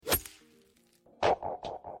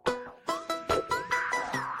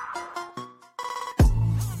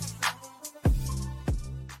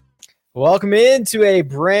Welcome into a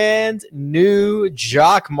brand new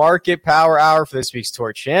Jock Market Power Hour for this week's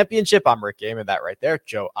Tour Championship. I'm Rick Gaiman, that right there,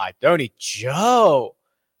 Joe Idoni. Joe,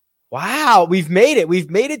 wow, we've made it. We've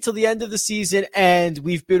made it till the end of the season, and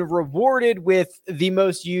we've been rewarded with the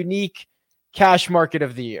most unique cash market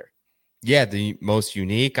of the year. Yeah, the most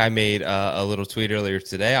unique. I made a little tweet earlier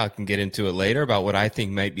today. I can get into it later about what I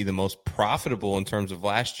think might be the most profitable in terms of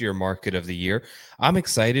last year market of the year. I'm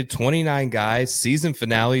excited. 29 guys, season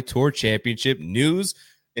finale, Tour Championship. News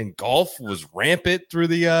in golf was rampant through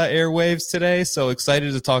the airwaves today. So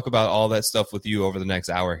excited to talk about all that stuff with you over the next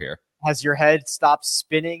hour here. Has your head stopped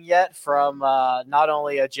spinning yet from not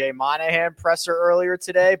only a Jay Monahan presser earlier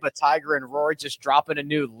today, but Tiger and Rory just dropping a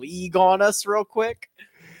new league on us real quick?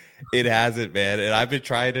 It hasn't, man. And I've been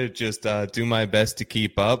trying to just do my best to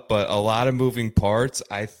keep up, but a lot of moving parts.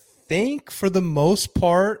 I think for the most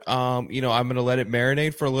part, I'm going to let it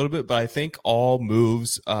marinate for a little bit, but I think all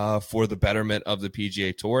moves for the betterment of the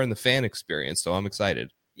PGA Tour and the fan experience. So I'm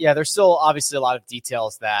excited. Yeah, there's still obviously a lot of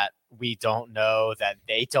details that we don't know, that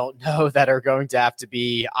they don't know, that are going to have to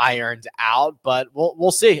be ironed out, but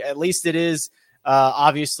we'll see. At least it is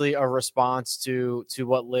obviously a response to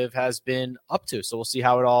what Liv has been up to. So we'll see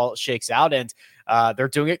how it all shakes out. And they're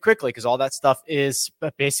doing it quickly because all that stuff is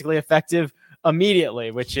basically effective immediately,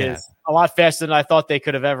 which is a lot faster than I thought they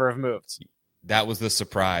could have ever have moved. That was the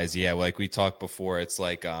surprise. Yeah, like we talked before, it's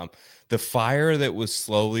like the fire that was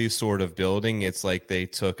slowly sort of building. It's like they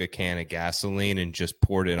took a can of gasoline and just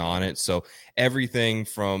poured it on it. So everything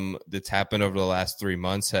from that's happened over the last 3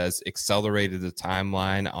 months has accelerated the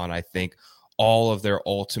timeline on, I think, all of their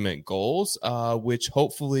ultimate goals, which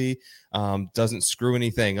hopefully doesn't screw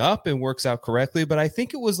anything up and works out correctly. But I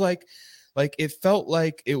think it was like it felt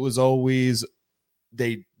like it was always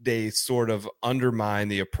they sort of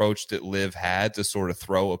undermined the approach that Liv had to sort of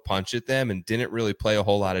throw a punch at them and didn't really play a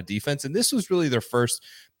whole lot of defense. And this was really their first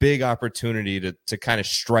big opportunity to kind of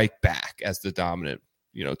strike back as the dominant,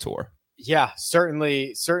 tour. Yeah,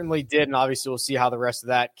 certainly did. And obviously we'll see how the rest of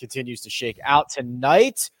that continues to shake out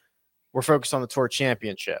tonight. We're focused on the Tour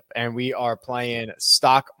Championship, and we are playing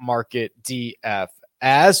Stock Market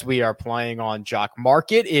DFS. We are playing on Jock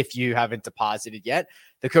Market. If you haven't deposited yet,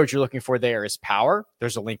 the code you're looking for there is POWER.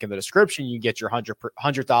 There's a link in the description. You can get your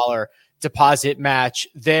 $100 deposit match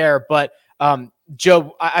there. But,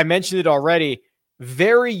 Joe, I mentioned it already.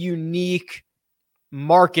 Very unique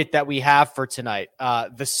market that we have for tonight.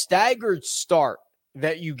 The staggered start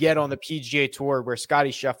that you get on the PGA Tour, where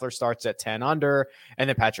Scotty Scheffler starts at 10 under, and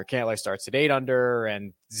then Patrick Cantlay starts at 8 under,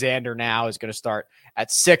 and Xander now is going to start at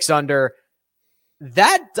 6 under.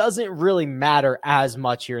 That doesn't really matter as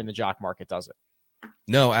much here in the Jock Market, does it?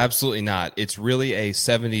 No, absolutely not. It's really a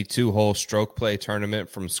 72-hole stroke play tournament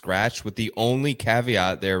from scratch, with the only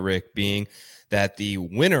caveat there, Rick, being that the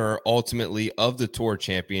winner ultimately of the Tour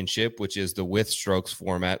Championship, which is the with strokes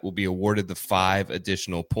format, will be awarded the 5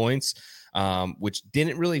 additional points. Which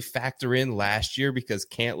didn't really factor in last year because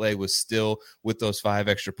Cantlay was still, with those 5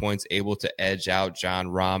 extra points, able to edge out Jon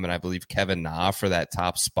Rahm and I believe Kevin Na for that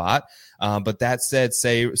top spot. But that said,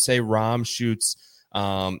 say Rahm shoots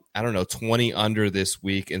 20 under this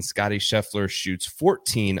week, and Scotty Scheffler shoots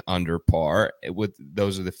 14 under par. With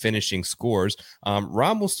those are the finishing scores.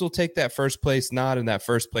 Rahm will still take that first place nod and that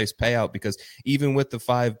first place payout, because even with the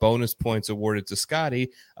 5 bonus points awarded to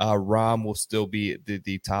Scotty, Rahm will still be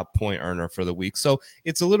the top point earner for the week. So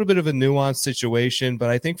it's a little bit of a nuanced situation, but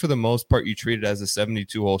I think for the most part, you treat it as a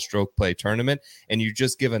 72-hole stroke play tournament, and you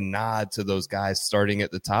just give a nod to those guys starting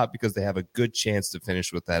at the top because they have a good chance to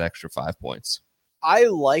finish with that extra 5 points. I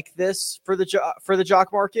like this for the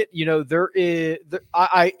Jock Market. For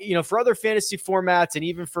other fantasy formats and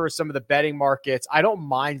even for some of the betting markets, I don't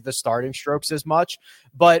mind the starting strokes as much.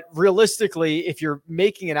 But realistically, if you're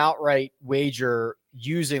making an outright wager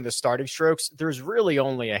using the starting strokes, there's really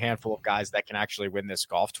only a handful of guys that can actually win this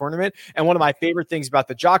golf tournament. And one of my favorite things about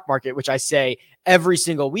the Jock Market, which I say every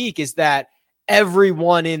single week, is that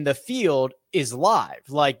everyone in the field is live.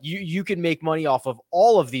 Like you can make money off of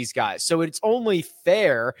all of these guys. So it's only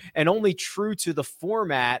fair and only true to the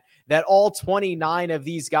format that all 29 of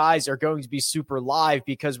these guys are going to be super live,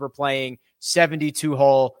 because we're playing 72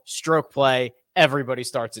 hole stroke play. Everybody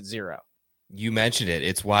starts at 0. You mentioned it.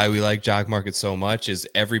 It's why we like Jock Market so much is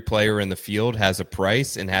every player in the field has a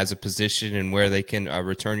price and has a position in where they can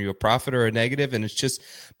return you a profit or a negative. And it's just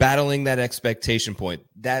battling that expectation point.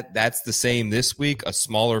 That's the same this week. A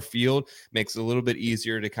smaller field makes it a little bit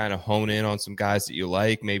easier to kind of hone in on some guys that you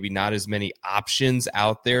like. Maybe not as many options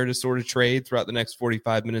out there to sort of trade throughout the next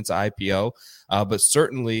 45 minutes of IPO, but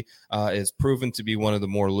certainly is proven to be one of the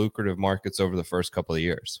more lucrative markets over the first couple of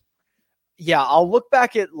years. Yeah, I'll look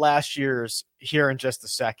back at last year's here in just a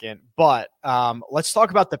second, but let's talk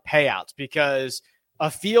about the payouts, because a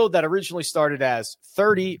field that originally started as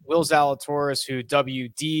 30, Will Zalatoris, who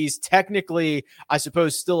WDs, technically, I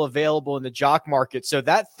suppose, still available in the Jock Market. So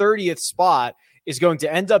that 30th spot is going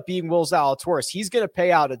to end up being Will Zalatoris. He's going to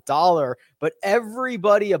pay out $1, but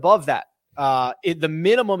everybody above that, the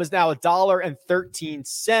minimum is now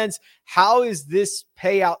 $1.13. How is this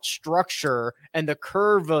payout structure and the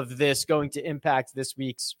curve of this going to impact this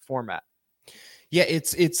week's format? Yeah,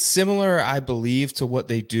 it's similar, I believe, to what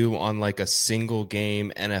they do on like a single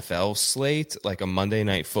game NFL slate, like a Monday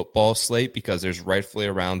Night Football slate, because there's rightfully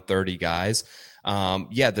around 30 guys.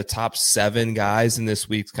 The top 7 guys in this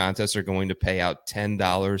week's contest are going to pay out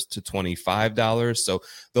 $10 to $25. So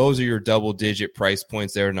those are your double digit price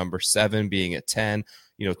points there. Number 7 being at 10,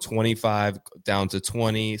 25 down to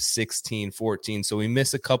 20, 16, 14. So we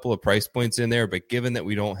miss a couple of price points in there, but given that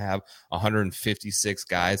we don't have 156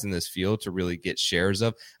 guys in this field to really get shares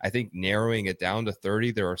of, I think narrowing it down to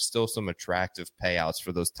 30, there are still some attractive payouts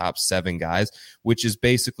for those top 7 guys, which is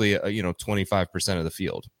basically, 25% of the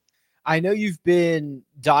field. I know you've been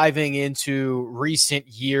diving into recent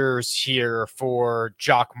years here for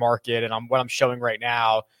Jock Market, and what I'm showing right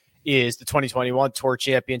now is the 2021 Tour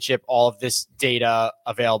Championship. All of this data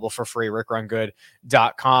available for free,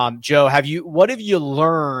 rickrungood.com. Joe, what have you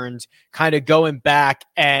learned kind of going back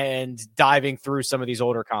and diving through some of these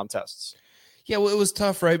older contests? Yeah, well, it was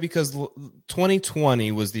tough, right? Because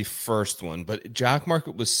 2020 was the first one, but Jock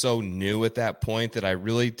Market was so new at that point that I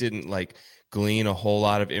really didn't glean a whole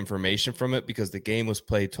lot of information from it because the game was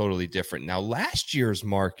played totally different. Now, last year's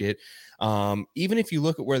market, even if you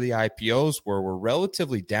look at where the IPOs were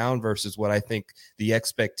relatively down versus what I think the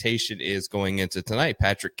expectation is going into tonight.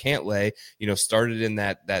 Patrick Cantlay, started in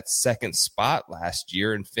that second spot last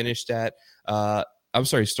year and finished at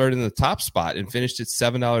started in the top spot and finished at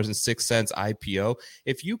 $7.06 IPO.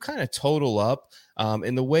 If you kind of total up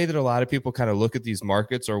in the way that a lot of people kind of look at these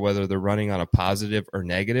markets, or whether they're running on a positive or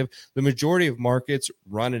negative, the majority of markets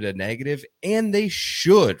run at a negative, and they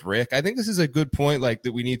should, Rick. I think this is a good point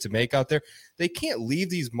that we need to make out there. They can't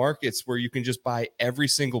leave these markets where you can just buy every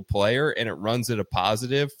single player and it runs at a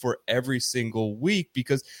positive for every single week,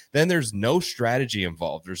 because then there's no strategy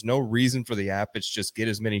involved. There's no reason for the app. It's just get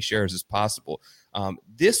as many shares as possible.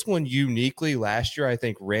 This one uniquely last year, I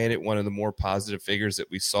think, ran at one of the more positive figures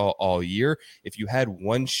that we saw all year. If you had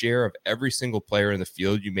one share of every single player in the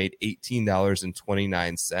field, you made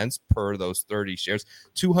 $18.29 per those 30 shares,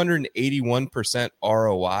 281%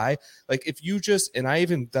 ROI. If you just, and I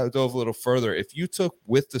even dove a little further, if you took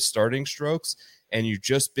with the starting strokes and you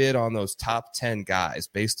just bid on those top 10 guys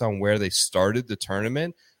based on where they started the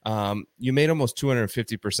tournament, you made almost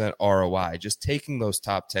 250% ROI just taking those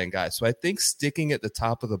top 10 guys. So I think sticking at the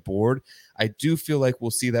top of the board, I do feel like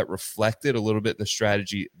we'll see that reflected a little bit in the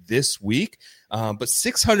strategy this week. But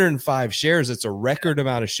 605 shares, it's a record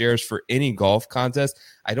amount of shares for any golf contest.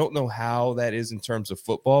 I don't know how that is in terms of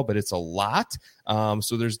football, but it's a lot.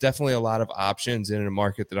 So there's definitely a lot of options in a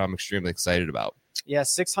market that I'm extremely excited about. Yeah,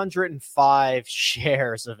 605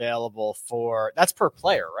 shares available that's per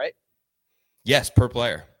player, right? Yes, per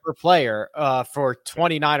player. Per player for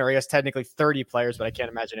 29, or I guess technically 30 players, but I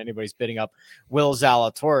can't imagine anybody's bidding up Will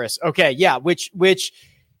Zalatoris. Okay, yeah, which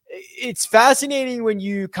it's fascinating when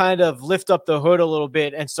you kind of lift up the hood a little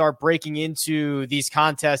bit and start breaking into these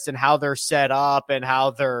contests and how they're set up and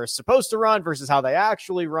how they're supposed to run versus how they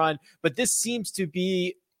actually run. But this seems to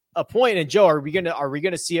be a point. And Joe, are we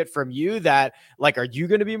gonna see it from you that are you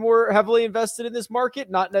going to be more heavily invested in this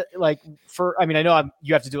market? Not I know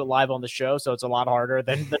you have to do it live on the show, so it's a lot harder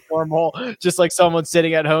than the normal, just like someone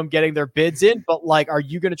sitting at home getting their bids in. But are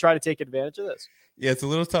you going to try to take advantage of this? Yeah, it's a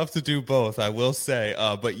little tough to do both, I will say.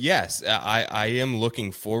 But yes, I am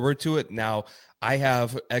looking forward to it. Now, I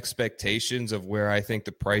have expectations of where I think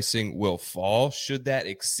the pricing will fall. Should that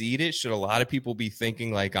exceed it? Should a lot of people be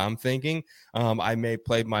thinking like I'm thinking? I may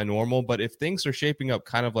play my normal, but if things are shaping up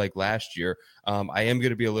kind of like last year, I am going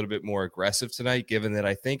to be a little bit more aggressive tonight, given that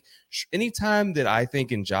I think anytime that I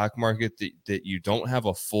think in Jock Market that you don't have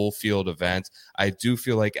a full field event, I do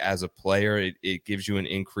feel like as a player, it gives you an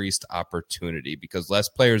increased opportunity because less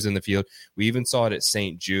players in the field. We even saw it at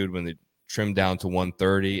St. Jude when the trimmed down to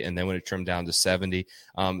 130, and then when it trimmed down to 70.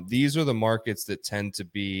 These are the markets that tend to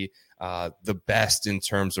be the best in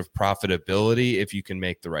terms of profitability if you can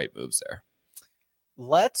make the right moves there.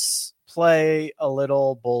 Let's play a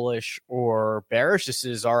little bullish or bearish. This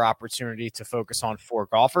is our opportunity to focus on 4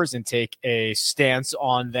 golfers and take a stance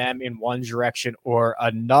on them in one direction or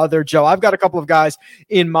another. Joe, I've got a couple of guys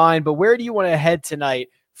in mind, but where do you want to head tonight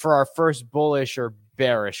for our first bullish or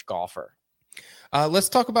bearish golfer? Let's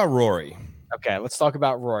talk about Rory. Okay, let's talk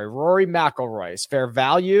about Rory. Rory McIlroy's fair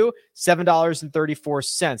value,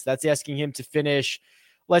 $7.34. That's asking him to finish,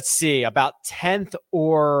 let's see, about 10th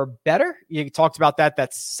or better. You talked about that.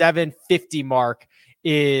 That 750 mark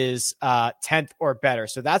is 10th or better.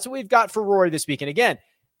 So that's what we've got for Rory this week. And again,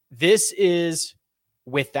 this is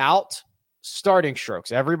without starting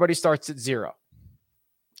strokes. Everybody starts at 0.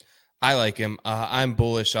 I like him. I'm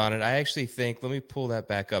bullish on it. I actually think, let me pull that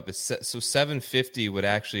back up. So 750 would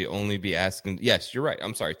actually only be asking. Yes, you're right.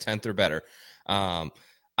 I'm sorry. 10th or better.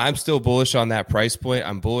 I'm still bullish on that price point.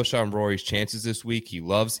 I'm bullish on Rory's chances this week. He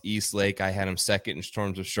loves East Lake. I had him second in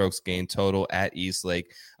terms of strokes gained total at East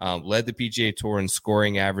Lake. Led the PGA Tour in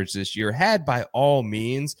scoring average this year. Had by all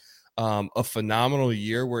means a phenomenal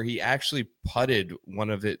year where he actually putted one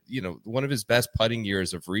of his best putting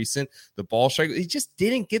years of recent. The ball strike, he just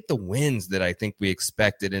didn't get the wins that I think we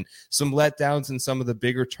expected, and some letdowns in some of the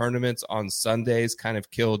bigger tournaments on Sundays kind of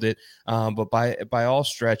killed it. But by all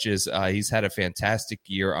stretches, he's had a fantastic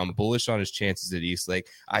year. I'm bullish on his chances at East Lake.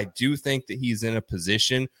 I do think that he's in a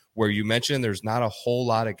position where you mentioned there's not a whole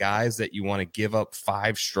lot of guys that you want to give up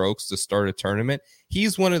 5 strokes to start a tournament.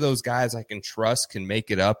 He's one of those guys I can trust can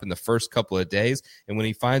make it up in the first couple of days. And when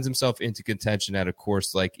he finds himself into contention at a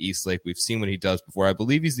course like East Lake, we've seen what he does before. I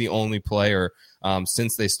believe he's the only player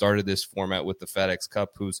since they started this format with the FedEx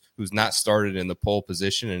Cup who's not started in the pole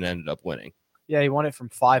position and ended up winning. Yeah, he won it from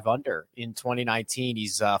 5 under in 2019.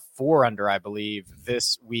 He's 4 under, I believe,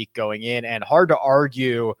 this week going in. And hard to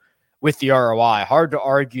argue with the ROI, hard to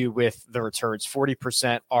argue with the returns,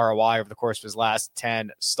 40% ROI over the course of his last 10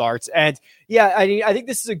 starts. And yeah, I think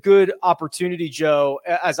this is a good opportunity, Joe,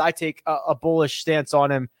 as I take a bullish stance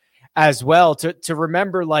on him as well, to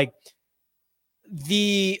remember, like,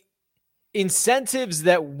 the incentives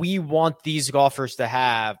that we want these golfers to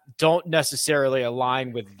have don't necessarily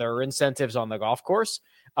align with their incentives on the golf course.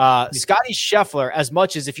 Scotty Scheffler, as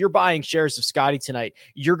much as if you're buying shares of Scotty tonight,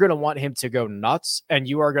 you're going to want him to go nuts, and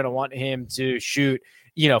you are going to want him to shoot,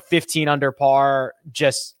 15 under par,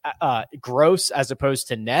 just gross as opposed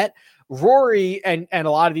to net. Rory and a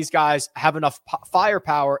lot of these guys have enough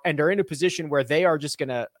firepower and are in a position where they are just going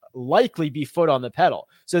to likely be foot on the pedal.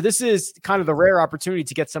 So this is kind of the rare opportunity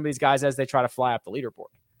to get some of these guys as they try to fly up the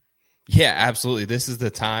leaderboard. Yeah, absolutely. This is the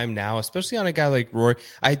time now, especially on a guy like Rory.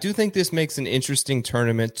 I do think this makes an interesting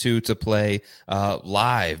tournament to play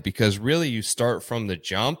live, because really you start from the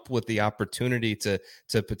jump with the opportunity to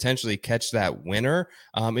potentially catch that winner.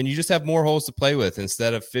 And you just have more holes to play with.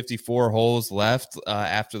 Instead of 54 holes left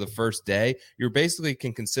after the first day, you basically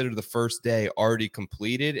can consider the first day already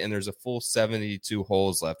completed, and there's a full 72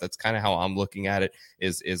 holes left. That's kind of how I'm looking at it,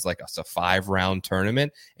 is like a 5-round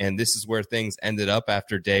tournament. And this is where things ended up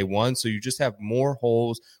after day 1. So you just have more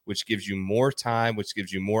holes, which gives you more time, which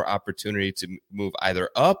gives you more opportunity to move either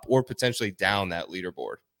up or potentially down that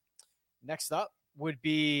leaderboard. Next up would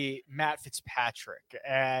be Matt Fitzpatrick.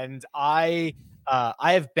 And I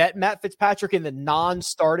have bet Matt Fitzpatrick in the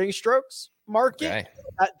non-starting strokes market.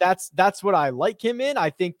 Okay. That's what I like him in. I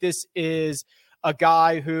think this is a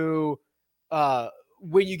guy who,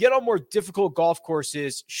 when you get on more difficult golf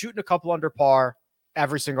courses, shooting a couple under par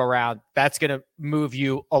every single round, that's going to move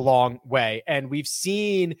you a long way. And we've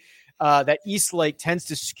seen that East Lake tends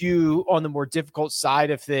to skew on the more difficult side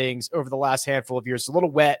of things over the last handful of years. It's a little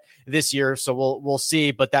wet this year, so we'll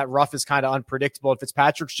see, but that rough is kind of unpredictable. And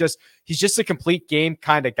Fitzpatrick's he's just a complete game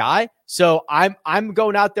kind of guy. So I'm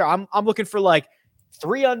going out there. I'm looking for like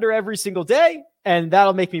 3 under every single day, and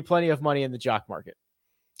that'll make me plenty of money in the jock market.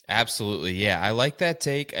 Absolutely. Yeah, I like that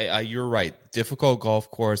take. You're right. Difficult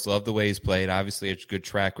golf course. Love the way he's played. Obviously, it's a good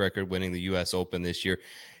track record winning the U.S. Open this year.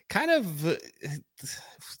 Kind of,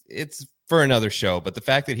 it's for another show, but the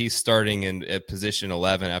fact that he's starting at position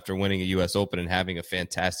 11 after winning a U.S. Open and having a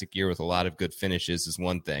fantastic year with a lot of good finishes is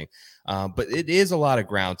one thing. But it is a lot of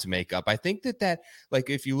ground to make up. I think that like,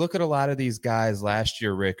 if you look at a lot of these guys last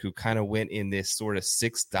year, Rick, who kind of went in this sort of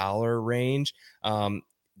 $6 range,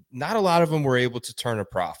 not a lot of them were able to turn a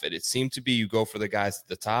profit. It seemed to be you go for the guys at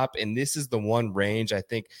the top, and this is the one range, I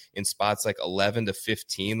think, in spots like 11 to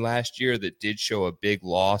 15 last year that did show a big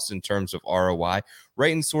loss in terms of ROI.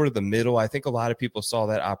 Right in sort of the middle, I think a lot of people saw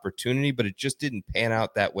that opportunity, but it just didn't pan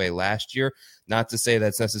out that way last year. Not to say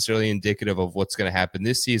that's necessarily indicative of what's going to happen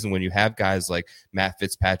this season when you have guys like Matt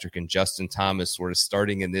Fitzpatrick and Justin Thomas sort of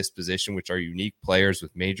starting in this position, which are unique players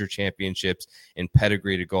with major championships and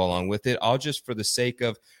pedigree to go along with it. I'll just, for the sake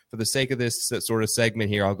of this sort of segment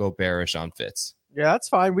here, I'll go bearish on Fitz. Yeah, that's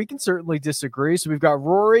fine. We can certainly disagree. So we've got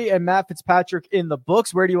Rory and Matt Fitzpatrick in the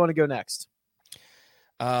books. Where do you want to go next?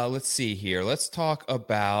 Let's see here. Let's talk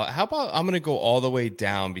about, how about, I'm going to go all the way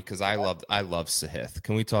down because I love Sahith.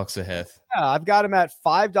 Can we talk Sahith? Yeah, I've got him at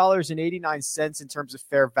 $5.89 in terms of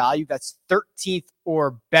fair value. That's 13th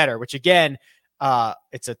or better, which again,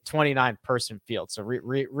 it's a 29 person field. So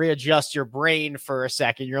readjust your brain for a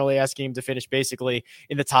second. You're only asking him to finish basically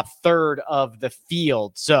in the top third of the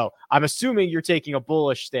field. So I'm assuming you're taking a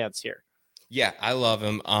bullish stance here. Yeah, I love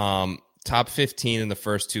him. Top 15 in the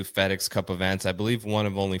first two FedEx Cup events. I believe one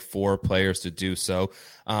of only 4 players to do so.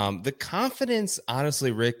 The confidence,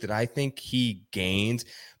 honestly, Rick, that I think he gained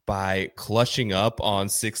by clutching up on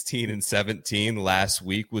 16 and 17 last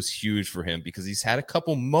week was huge for him because he's had a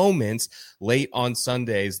couple moments late on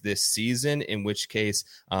Sundays this season, in which case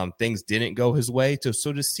things didn't go his way.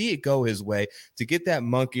 So to see it go his way, to get that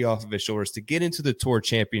monkey off of his shoulders, to get into the Tour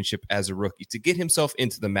Championship as a rookie, to get himself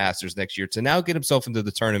into the Masters next year, to now get himself into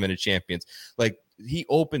the Tournament of Champions, like, he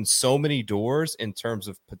opened so many doors in terms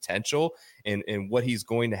of potential and what he's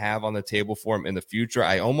going to have on the table for him in the future.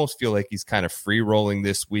 I almost feel like he's kind of free rolling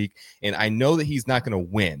this week, and I know that he's not going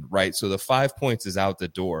to win, right? So the 5 points is out the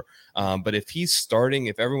door. But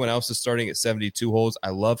if everyone else is starting at 72 holes,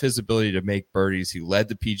 I love his ability to make birdies. He led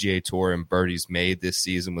the PGA Tour in birdies made this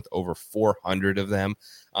season with over 400 of them.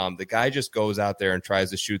 The guy just goes out there and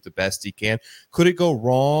tries to shoot the best he can. Could it go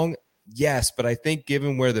wrong? Yes, but I think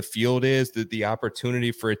given where the field is, that the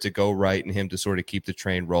opportunity for it to go right and him to sort of keep the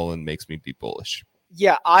train rolling makes me be bullish.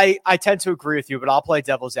 Yeah, I tend to agree with you, but I'll play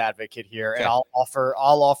devil's advocate here, and I'll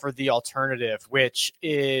offer the alternative, which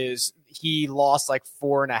is he lost like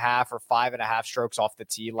 4.5 or 5.5 strokes off the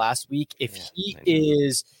tee last week. If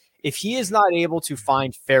he is not able to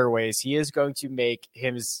find fairways, he is going to make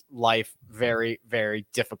his life very, very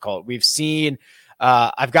difficult. We've seen.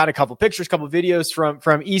 I've got a couple pictures, couple videos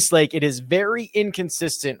from East Lake. It is very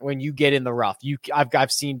inconsistent when you get in the rough.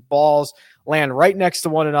 I've seen balls land right next to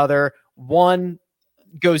one another. One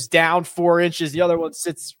goes down 4 inches, the other one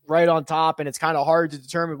sits right on top, and it's kind of hard to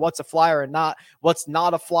determine what's a flyer and what's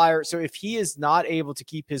not a flyer. So if he is not able to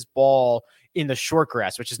keep his ball in the short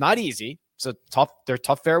grass, which is not easy, they're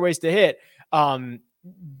tough fairways to hit. To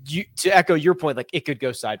echo your point, like, it could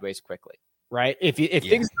go sideways quickly. Right. If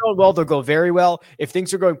things are going well, they'll go very well. If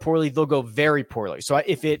things are going poorly, they'll go very poorly. So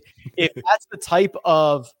if that's the type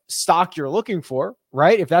of stock you're looking for,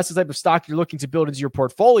 right? If that's the type of stock you're looking to build into your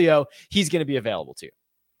portfolio, he's going to be available to you.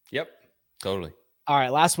 Yep. Totally. All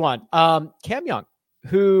right. Last one. Cam Young,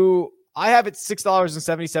 who I have at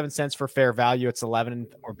 $6.77 for fair value. It's 11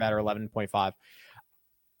 or better, 11.5.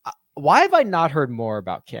 Why have I not heard more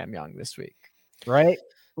about Cam Young this week? Right.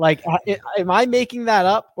 Like, am I making that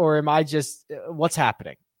up, or am I just what's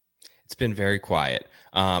happening? It's been very quiet,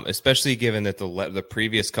 especially given that the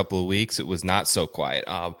previous couple of weeks it was not so quiet.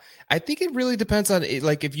 I think it really depends on it.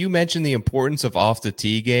 Like, if you mention the importance of off the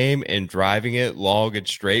tee game and driving it long and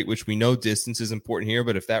straight, which we know distance is important here,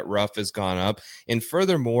 but if that rough has gone up, and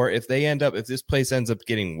furthermore, if this place ends up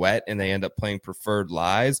getting wet and they end up playing preferred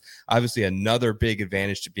lies, obviously another big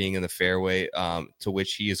advantage to being in the fairway, to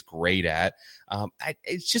which he is great at.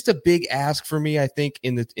 It's just a big ask for me, I think,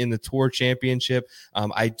 in the Tour Championship.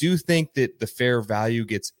 I do think that the fair value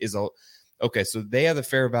okay, so they have the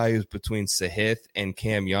fair values between Sahith and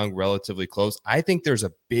Cam Young relatively close. I think there's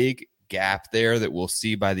a big gap there that we'll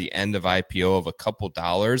see by the end of IPO of a couple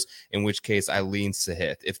dollars, in which case I lean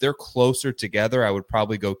Sahith. If they're closer together, I would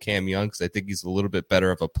probably go Cam Young because I think he's a little bit better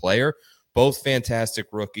of a player. Both fantastic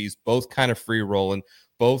rookies, both kind of free rolling,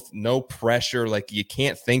 both no pressure. Like, you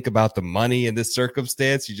can't think about the money in this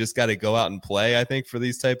circumstance. You just got to go out and play, I think, for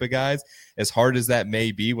these type of guys, as hard as that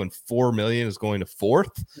may be when $4 million is going to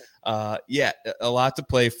fourth. A lot to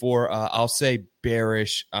play for. I'll say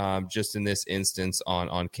bearish just in this instance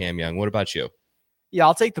on Cam Young. What about you? Yeah,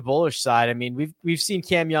 I'll take the bullish side. I mean, we've seen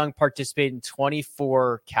Cam Young participate in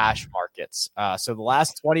 24 cash markets. So the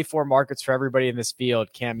last 24 markets for everybody in this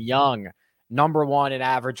field, Cam Young, number one in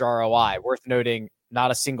average ROI. Worth noting,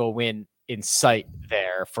 not a single win in sight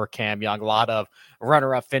there for Cam Young. A lot of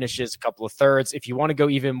runner-up finishes, a couple of thirds. If you want to go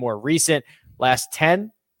even more recent, last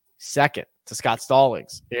 10 second to Scott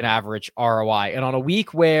Stallings in average ROI. And on a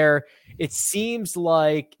week where it seems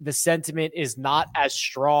like the sentiment is not as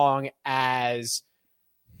strong as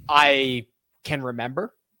I can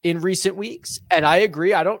remember in recent weeks. And I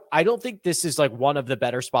agree. I don't think this is like one of the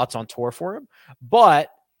better spots on tour for him, but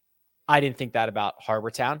I didn't think that about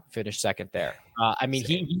Harbour Town. Finished second there.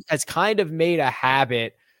 He has kind of made a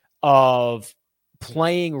habit of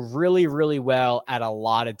playing really, really well at a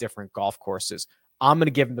lot of different golf courses. I'm going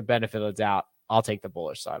to give him the benefit of the doubt. I'll take the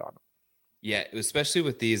bullish side on him. Yeah, especially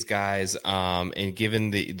with these guys, and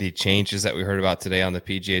given the changes that we heard about today on the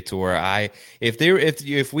PGA Tour,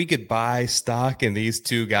 if we could buy stock in these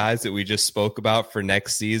two guys that we just spoke about for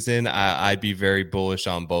next season, I'd be very bullish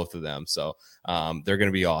on both of them. So they're going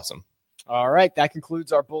to be awesome. All right, that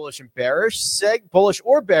concludes our bullish or bearish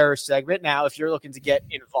segment. Now, if you're looking to get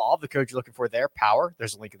involved, the code you're looking for there, POWER,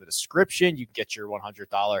 there's a link in the description. You can get your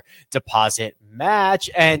 $100 deposit match.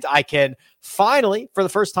 And I can finally, for the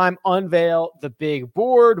first time, unveil the big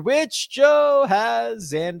board, which Joe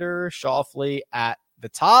has Xander Schauffele at the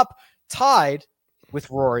top, tied with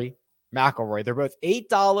Rory McIlroy. They're both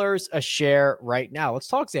 $8 a share right now. Let's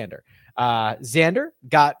talk Xander. Xander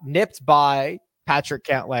got nipped by Patrick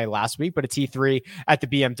Cantlay last week, but a T3 at the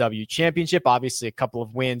BMW Championship. Obviously, a couple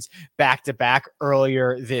of wins back-to-back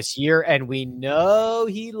earlier this year, and we know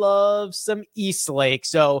he loves some East Lake.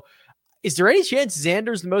 So is there any chance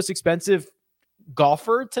Xander's the most expensive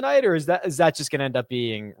golfer tonight, or is that just going to end up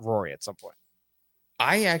being Rory at some point?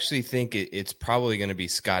 I actually think it's probably going to be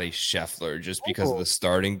Scotty Scheffler just because of the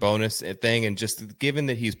starting bonus thing. And just given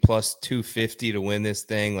that he's plus 250 to win this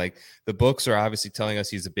thing, like the books are obviously telling us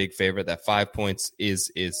he's a big favorite. That 5 points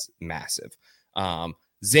is massive.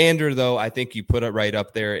 Xander, though, I think you put it right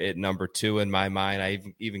up there at number 2 in my mind. I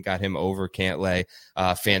even got him over Cantlay.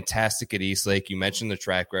 Fantastic at East Lake. You mentioned the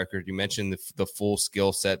track record. You mentioned the full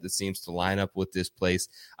skill set that seems to line up with this place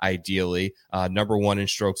ideally. Number 1 in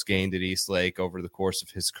strokes gained at East Lake over the course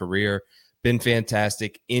of his career. Been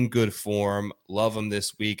fantastic, in good form. Love him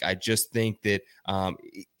this week. I just think that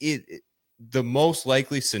the most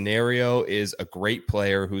likely scenario is a great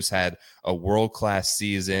player who's had a world-class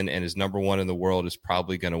season and is number 1 in the world is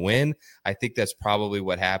probably going to win. I think that's probably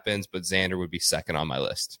what happens, but Xander would be second on my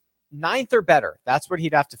list. 9th or better. That's what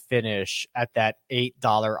he'd have to finish at that $8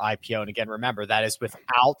 IPO. And again, remember, that is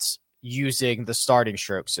without using the starting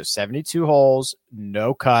stroke. So 72 holes,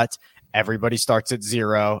 no cut. Everybody starts at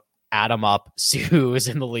 0. Add them up, see who is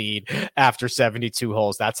in the lead after 72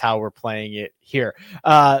 holes. That's how we're playing it here.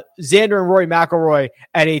 Xander and Rory McIlroy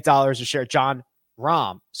at $8 a share. Jon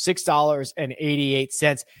Rahm,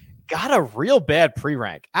 $6.88. Got a real bad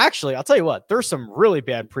pre-rank. Actually, I'll tell you what, there's some really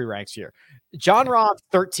bad pre-ranks here. Jon Rahm,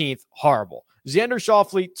 13th, horrible. Xander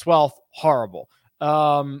Schauffele, 12th, horrible.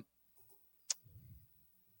 Aaron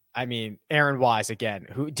Wise,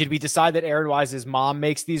 again. Did we decide that Aaron Wise's mom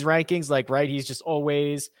makes these rankings? Like, right, he's just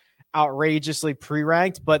always outrageously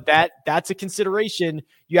pre-ranked, but that's a consideration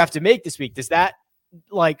you have to make this week. Does that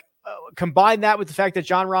combine that with the fact that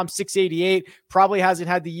Jon Rahm 688 probably hasn't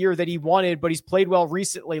had the year that he wanted, but he's played well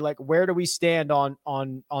recently? Like, where do we stand on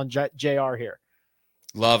JR here?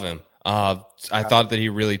 Love him. I thought that he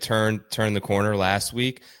really turned the corner last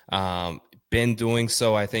week. Been doing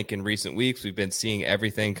so, I think, in recent weeks. We've been seeing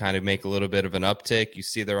everything kind of make a little bit of an uptick. You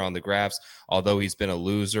see there on the graphs, although he's been a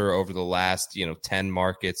loser over the last 10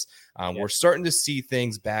 markets, we're starting to see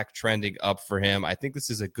things back trending up for him. I think this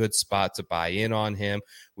is a good spot to buy in on him.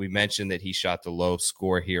 We mentioned that he shot the low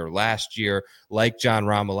score here last year. Like Jon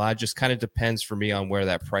Rahm, a lot just kind of depends for me on where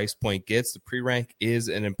that price point gets. The pre-rank is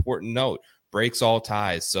an important note. Breaks all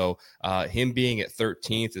ties. So him being at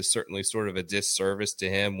 13th is certainly sort of a disservice to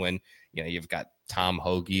him when you've got Tom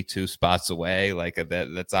Hoge 2 spots away. Like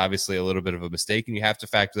that's obviously a little bit of a mistake, and you have to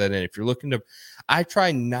factor that in. If you're looking to, I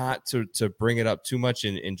try not to bring it up too much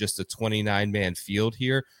in just a 29-man field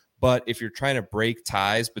here, but if you're trying to break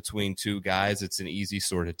ties between two guys, it's an easy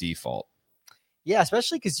sort of default. Yeah,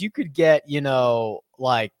 especially because you could get,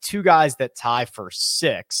 like 2 guys that tie for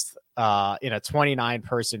 6th in a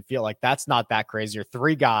 29-person field. Like, that's not that crazy. Or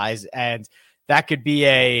 3 guys, and that could be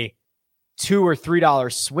a $2 or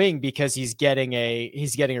 $3 swing because he's getting a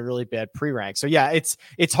really bad pre-rank. So yeah,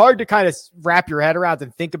 it's hard to kind of wrap your head around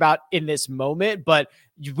and think about in this moment, but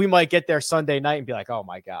we might get there Sunday night and be like, oh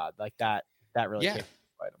my God, like that really can't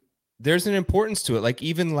fight him. There's an importance to it. Like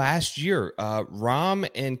even last year, Rahm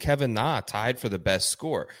and Kevin Na tied for the best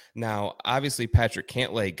score. Now, obviously, Patrick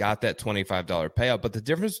Cantlay got that $25 payout, but the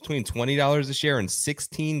difference between $20 a share and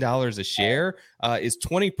 $16 a share is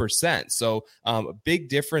 20%. So a big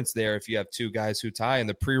difference there if you have 2 guys who tie, and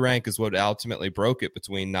the pre-rank is what ultimately broke it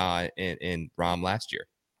between Na and Rahm last year.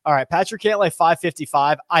 All right, Patrick Cantlay,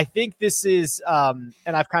 555. I think this is, and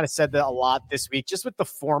I've kind of said that a lot this week, just with the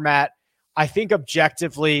format. I think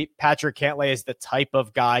objectively, Patrick Cantlay is the type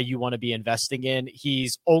of guy you want to be investing in.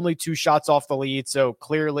 He's only 2 shots off the lead, so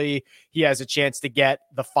clearly he has a chance to get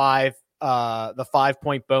the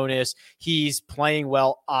 5-point bonus. He's playing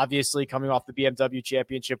well, obviously, coming off the BMW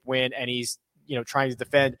Championship win, and he's trying to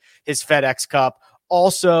defend his FedEx Cup.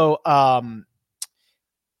 Also,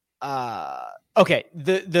 okay,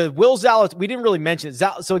 the Will Zalatoris, we didn't really mention it.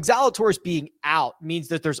 So Zalatoris being out means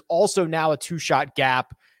that there's also now a 2-shot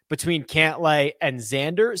gap between Cantlay and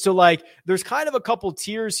Xander. So there's kind of a couple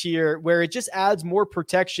tiers here where it just adds more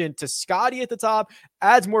protection to Scotty at the top,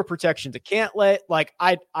 adds more protection to Cantlay.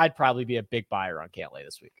 I'd probably be a big buyer on Cantlay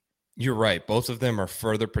this week. You're right. Both of them are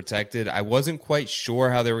further protected. I wasn't quite sure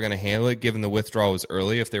how they were going to handle it, given the withdrawal was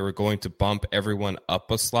early, if they were going to bump everyone up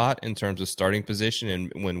a slot in terms of starting position.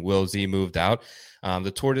 And when Will Z moved out, the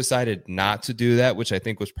tour decided not to do that, which I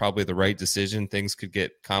think was probably the right decision. Things could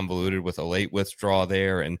get convoluted with a late withdrawal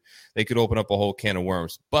there, and they could open up a whole can of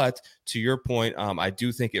worms. But to your point, I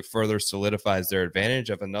do think it further solidifies their advantage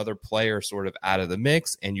of another player sort of out of the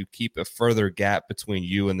mix, and you keep a further gap between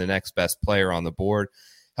you and the next best player on the board.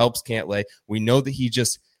 Helps Cantlay. We know that he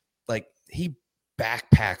just he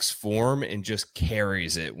backpacks form and just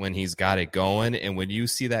carries it when he's got it going. And when you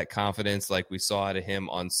see that confidence, like we saw out of him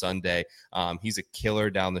on Sunday, he's a killer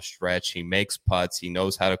down the stretch. He makes putts. He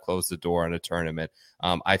knows how to close the door on a tournament.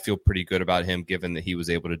 I feel pretty good about him, given that he was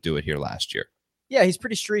able to do it here last year. Yeah, he's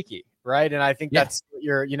pretty streaky, right? And I think that's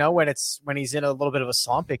when he's in a little bit of a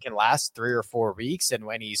slump, it can last 3 or 4 weeks, and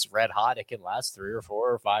when he's red hot, it can last 3 or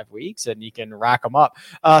 4 or 5 weeks, and you can rack them up.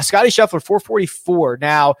 Scotty Scheffler, 444.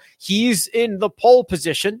 Now he's in the pole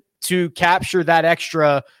position to capture that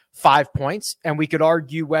extra 5 points, and we could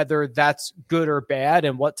argue whether that's good or bad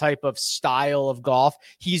and what type of style of golf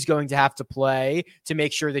he's going to have to play to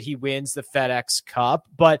make sure that he wins the FedEx Cup.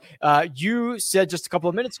 But you said just a couple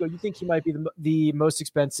of minutes ago you think he might be the most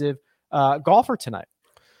expensive golfer tonight.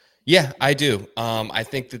 Yeah, I do. I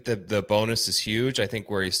think that the bonus is huge. I think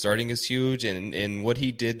where he's starting is huge, and what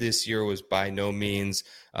he did this year was by no means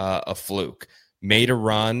a fluke. Made a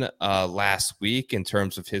run last week in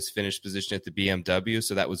terms of his finished position at the BMW.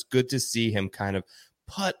 So that was good to see him kind of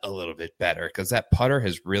putt a little bit better, because that putter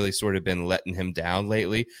has really sort of been letting him down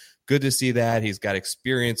lately. Good to see that. He's got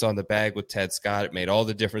experience on the bag with Ted Scott. It made all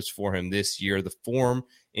the difference for him this year. The form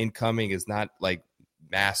incoming is not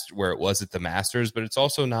where it was at the Masters, but it's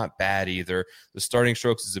also not bad either. The starting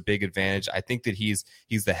strokes is a big advantage. I think that he's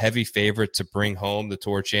the heavy favorite to bring home the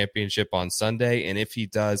Tour Championship on Sunday, and if he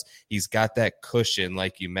does, he's got that cushion,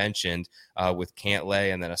 like you mentioned, with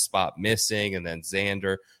Cantlay and then a spot missing and then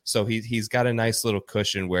Xander. So he's got a nice little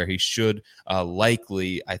cushion where he should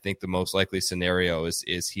likely, I think the most likely scenario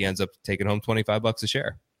is he ends up taking home $25 a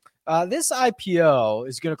share. This IPO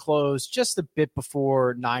is going to close just a bit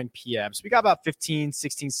before 9 p.m. So we got about 15,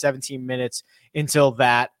 16, 17 minutes until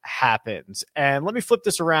that happens. And let me flip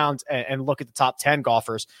this around and look at the top 10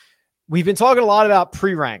 golfers. We've been talking a lot about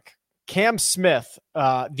pre-rank. Cam Smith,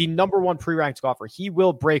 the number 1 pre-ranked golfer, he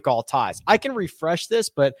will break all ties. I can refresh this,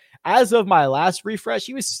 but as of my last refresh,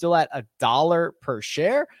 he was still at $1 per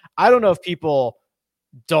share. I don't know if people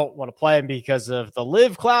don't want to play him because of the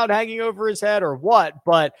live cloud hanging over his head or what,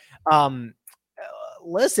 but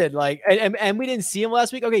listen, and we didn't see him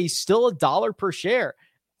last week. Okay, he's still $1 per share.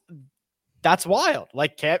 That's wild.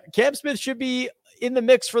 Cam Smith should be in the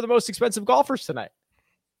mix for the most expensive golfers tonight.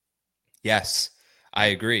 Yes, I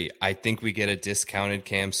agree. I think we get a discounted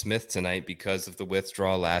Cam Smith tonight because of the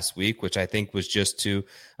withdrawal last week, which I think was just to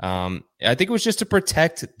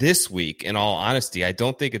protect this week. In all honesty, I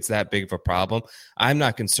don't think it's that big of a problem. I'm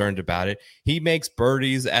not concerned about it. He makes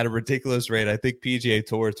birdies at a ridiculous rate. I think PGA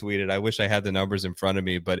Tour tweeted, I wish I had the numbers in front of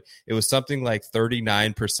me, but it was something like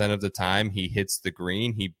 39% of the time he hits the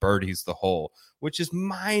green, he birdies the hole, which is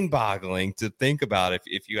mind-boggling to think about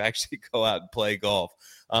if you actually go out and play golf.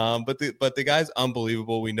 But the guy's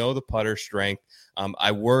unbelievable. We know the putter strength.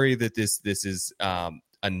 I worry that this is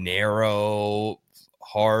a narrow,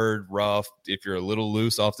 hard, rough. If you're a little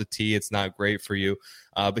loose off the tee, it's not great for you.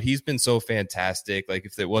 But he's been so fantastic.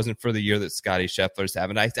 If it wasn't for the year that Scotty Scheffler's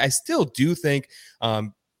having, I still do think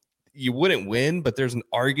you wouldn't win, but there's an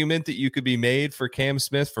argument that you could be made for Cam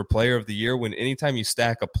Smith for player of the year when anytime you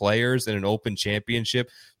stack of players in an open championship,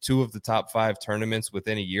 2 of the top 5 tournaments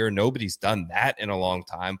within a year, nobody's done that in a long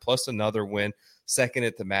time, plus another win, second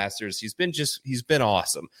at the Masters. He's been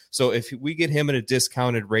awesome. So if we get him at a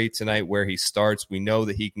discounted rate tonight where he starts, we know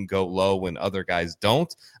that he can go low when other guys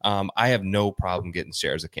don't. I have no problem getting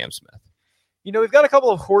shares of Cam Smith. We've got a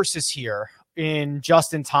couple of horses here in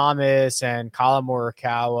Justin Thomas and Colin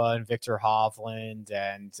Morikawa and Victor Hovland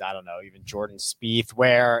and I don't know, even Jordan Spieth,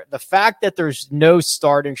 where the fact that there's no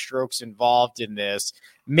starting strokes involved in this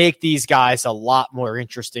make these guys a lot more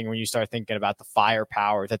interesting when you start thinking about the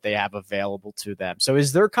firepower that they have available to them. So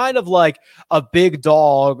is there kind of like a big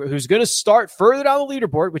dog who's going to start further down the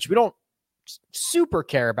leaderboard, which we don't super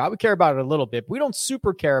care about? We care about it a little bit, but we don't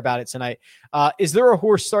super care about it tonight. Is there a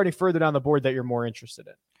horse starting further down the board that you're more interested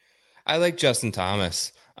in? I like Justin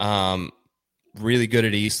Thomas. Really good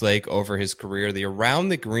at East Lake over his career. The around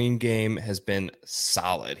the green game has been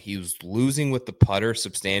solid. He was losing with the putter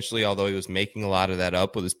substantially, although he was making a lot of that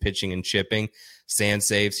up with his pitching and chipping. Sand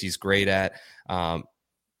saves he's great at.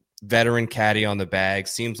 Veteran caddy on the bag.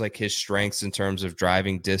 Seems like his strengths in terms of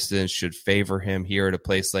driving distance should favor him here at a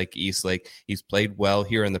place like East Lake. He's played well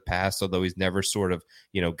here in the past, although he's never sort of,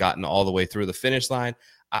 gotten all the way through the finish line.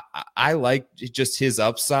 I like just his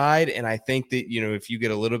upside, and I think that, if you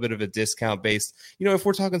get a little bit of a discount based, if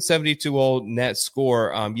we're talking 72 old net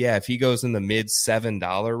score, if he goes in the mid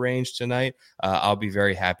 $7 range tonight, I'll be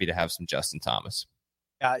very happy to have some Justin Thomas.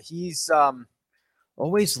 He's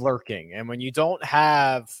always lurking, and when you don't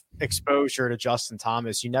have exposure to Justin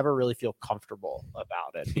Thomas, you never really feel comfortable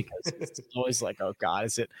about it because it's always like, oh God,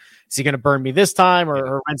 is he going to burn me this time,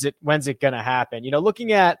 or when's it going to happen?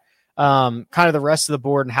 Looking at kind of the rest of the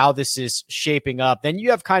board and how this is shaping up, then you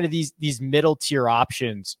have kind of these middle tier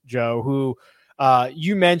options, Joe, who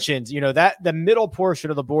you mentioned, that the middle portion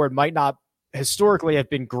of the board might not historically have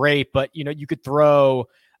been great, but you could throw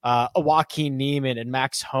a Joaquin Niemann and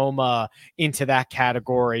Max Homa into that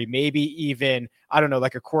category, maybe even, I don't know,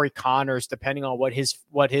 like a Corey Connors, depending on what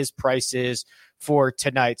his price is for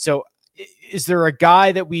tonight. So is there a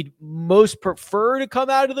guy that we'd most prefer to come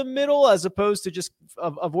out of the middle as opposed to just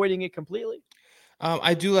avoiding it completely?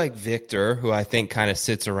 I do like Victor, who I think kind of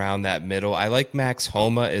sits around that middle. I like Max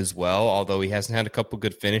Homa as well, although he hasn't had a couple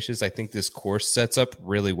good finishes. I think this course sets up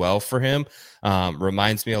really well for him.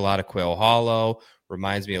 Reminds me a lot of Quail Hollow.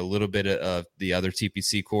 Reminds me a little bit of the other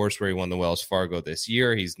TPC course where he won the Wells Fargo this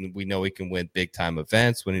year. We know he can win big time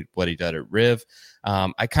events what he did at Riv.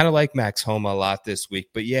 I kind of like Max Homa a lot this week,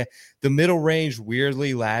 but yeah, the middle range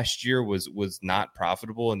weirdly last year was not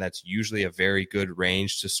profitable, and that's usually a very good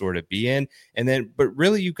range to sort of be in. And then, but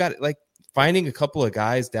really you got like finding a couple of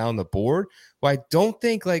guys down the board. Well, I don't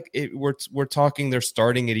think like we're talking they're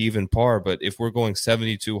starting at even par, but if we're going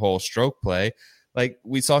 72 hole stroke play, like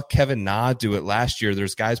we saw Kevin Na do it last year.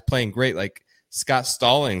 There's guys playing great. Like Scott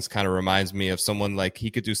Stallings kind of reminds me of someone like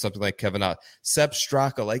he could do something like Kevin Na. Sepp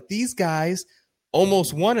Straka. Like these guys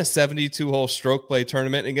almost won a 72-hole stroke play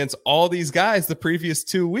tournament against all these guys the previous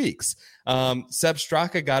 2 weeks. Sepp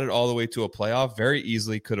Straka got it all the way to a playoff. Very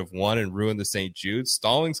easily could have won and ruined the St. Jude.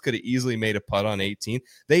 Stallings could have easily made a putt on 18.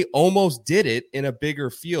 They almost did it in a bigger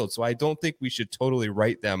field. So I don't think we should totally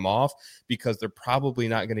write them off because they're probably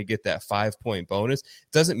not going to get that 5-point bonus.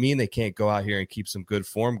 It doesn't mean they can't go out here and keep some good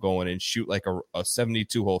form going and shoot like a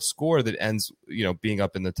 72-hole score that ends, being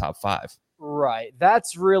up in the top 5. Right.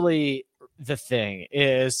 That's really the thing,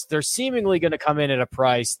 is they're seemingly going to come in at a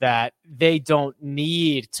price that they don't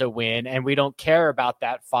need to win, and we don't care about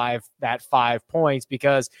that 5 points,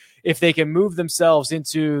 because if they can move themselves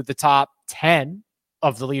into the top 10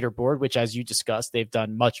 of the leaderboard, which as you discussed, they've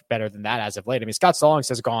done much better than that as of late. I mean, Scott Stallings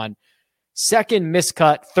has gone second,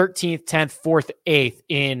 miscut, 13th, 10th, 4th, 8th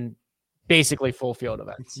in basically full field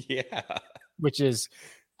events. Yeah. Which is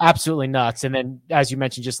absolutely nuts. And then, as you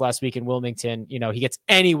mentioned just last week in Wilmington, he gets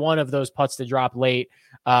any one of those putts to drop late.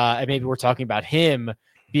 And maybe we're talking about him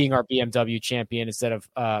being our BMW champion instead of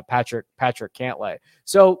Patrick Cantlay.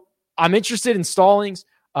 So I'm interested in Stallings.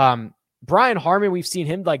 Brian Harman, we've seen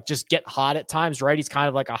him like just get hot at times, right? He's kind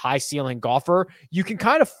of like a high ceiling golfer. You can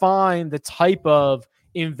kind of find the type of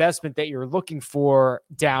investment that you're looking for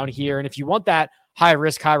down here. And if you want that high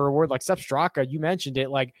risk, high reward, like Sepp Straka, you mentioned it,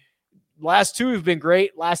 like, last 2 have been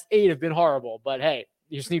great. Last 8 have been horrible. But hey,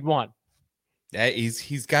 you just need one. Yeah,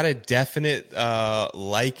 he's got a definite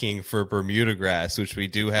liking for Bermuda grass, which we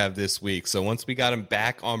do have this week. So once we got him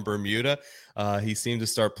back on Bermuda, he seemed to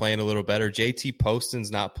start playing a little better. JT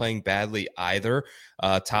Poston's not playing badly either.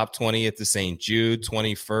 Top 20 at the St. Jude,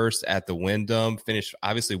 21st at the Wyndham. Finished,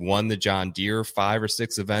 obviously won the John Deere 5 or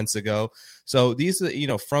 6 events ago. So these,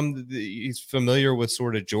 he's familiar with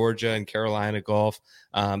sort of Georgia and Carolina golf.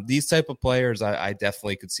 These type of players, I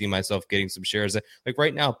definitely could see myself getting some shares. Like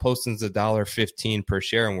right now, Poston's $1.15 per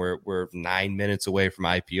share, and we're 9 minutes away from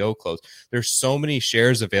IPO close. There's so many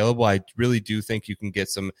shares available. I really do think you can get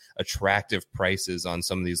some attractive prices on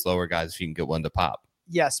some of these lower guys if you can get one to pop.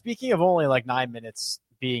 Yeah, speaking of only like 9 minutes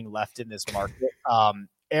being left in this market,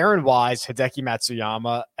 Aaron Wise, Hideki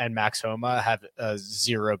Matsuyama, and Max Homa have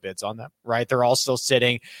 0 bids on them, right? They're all still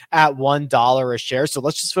sitting at $1 a share. So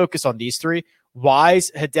let's just focus on these three.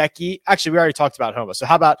 Wise, Hideki. Actually, we already talked about Homa. So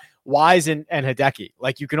how about Wise and Hideki?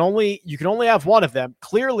 Like you can only have one of them.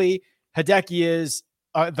 Clearly, Hideki is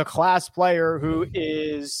the class player who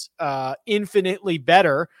is infinitely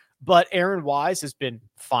better. But Aaron Wise has been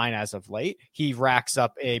fine as of late. He racks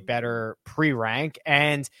up a better pre-rank,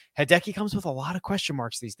 and Hideki comes with a lot of question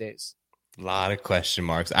marks these days. A lot of question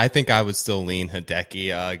marks. I think I would still lean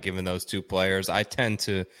Hideki, given those two players. I tend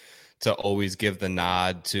to always give the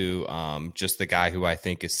nod to just the guy who I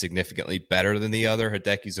think is significantly better than the other.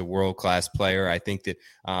 Hideki's a world-class player. I think that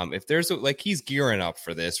if there's he's gearing up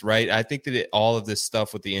for this, right? I think that all of this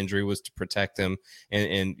stuff with the injury was to protect him.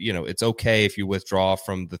 And it's okay if you withdraw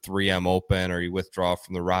from the 3M Open or you withdraw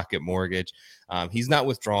from the Rocket Mortgage. He's not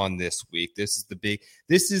withdrawn this week. This is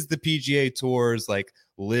the PGA Tour's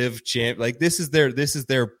live champ. This is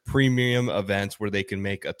their premium events where they can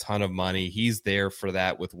make a ton of money. He's there for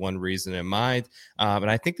that with one reason in mind. And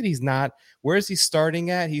I think that he's not, where is he starting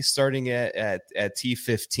at? He's starting at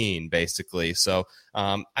T15 basically. So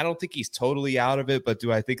I don't think he's totally out of it, but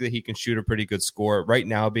do I think that he can shoot a pretty good score right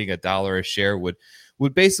now? Being $1 a share would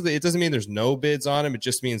basically, it doesn't mean there's no bids on him. It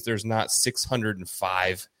just means there's not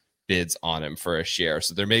 605 bids on him for a share.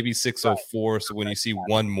 So there may be 604. Right. So when you see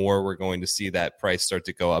one more, we're going to see that price start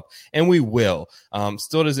to go up, and we will.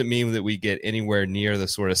 Still doesn't mean that we get anywhere near the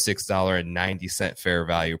sort of $6.90 fair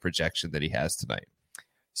value projection that he has tonight.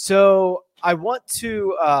 So I want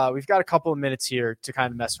to, we've got a couple of minutes here to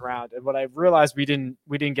kind of mess around. And what I realized we didn't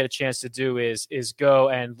get a chance to do is go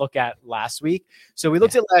and look at last week. So we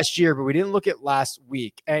looked at last year, but we didn't look at last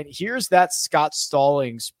week. And here's that Scott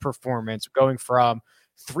Stallings performance going from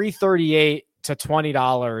 $338 to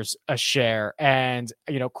 $20 a share. And,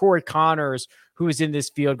 Corey Connors, who is in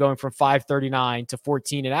this field, going from $539 to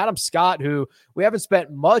 $14. And Adam Scott, who we haven't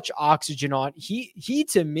spent much oxygen on, he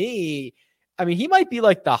to me, I mean, he might be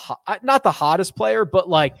like not the hottest player, but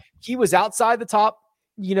he was outside the top,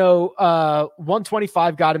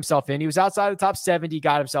 125 got himself in. He was outside the top 70,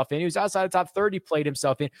 got himself in. He was outside the top 30, played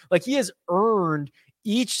himself in. He has earned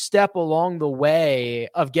each step along the way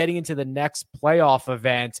of getting into the next playoff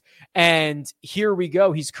event. And here we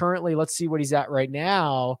go. He's currently, let's see what he's at right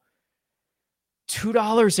now,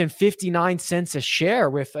 $2.59 a share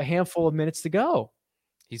with a handful of minutes to go.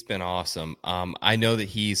 He's been awesome. I know that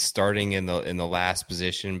he's starting in the last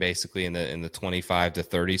position, basically in the 25 to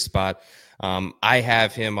 30 spot. I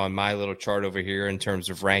have him on my little chart over here in terms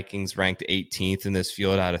of rankings, ranked 18th in this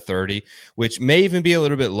field out of 30, which may even be a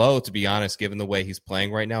little bit low, to be honest, given the way he's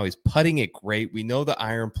playing right now. He's putting it great. We know the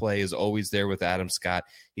iron play is always there with Adam Scott.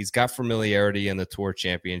 He's got familiarity in the Tour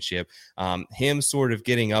Championship. Him sort of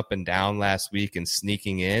getting up and down last week and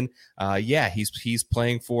sneaking in. He's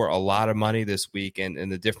playing for a lot of money this week,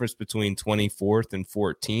 and the difference between 24th and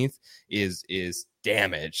 14th is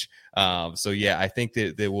damage. I think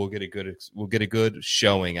that we'll get a good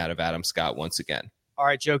showing out of Adam Scott once again. All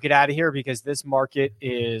right, Joe, get out of here because this market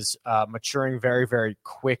is maturing very, very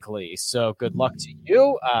quickly. So good luck to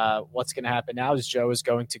you. What's going to happen now is Joe is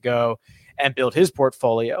going to go and build his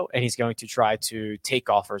portfolio, and he's going to try to take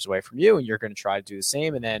offers away from you, and you're going to try to do the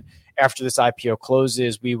same. And then after this IPO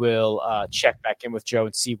closes, we will check back in with Joe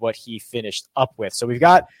and see what he finished up with. So we've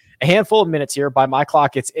got a handful of minutes here. By my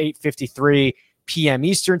clock, it's 8:53 p.m.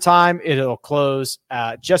 Eastern time. It'll close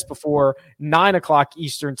just before 9 o'clock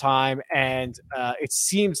Eastern time. And it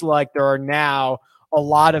seems like there are now a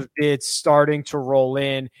lot of bids starting to roll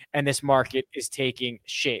in, and this market is taking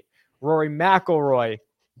shape. Rory McIlroy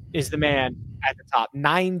is the man at the top,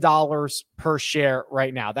 $9 per share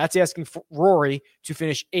right now. That's asking for Rory to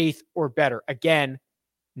finish 8th or better. Again,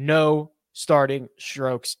 no starting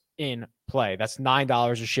strokes in play. That's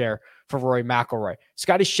 $9 a share for Rory McIlroy.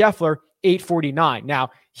 Scottie Scheffler, $8.49. Now,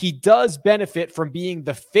 he does benefit from being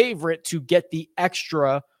the favorite to get the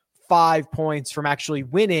extra 5 points from actually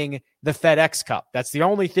winning the FedEx Cup. That's the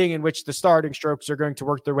only thing in which the starting strokes are going to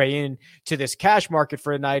work their way in to this cash market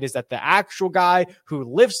for tonight, is that the actual guy who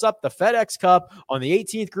lifts up the FedEx Cup on the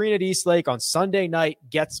 18th green at East Lake on Sunday night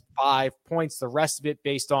gets 5 points. The rest of it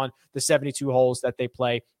based on the 72 holes that they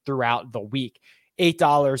play throughout the week.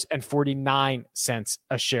 $8.49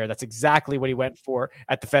 a share. That's exactly what he went for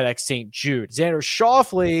at the FedEx St. Jude. Xander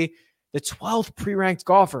Schauffele, the 12th pre-ranked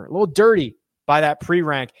golfer, a little dirty by that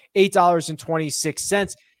pre-rank,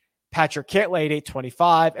 $8.26. Patrick Cantlay at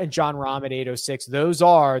 $8.25 and John Rahm at $8.06. Those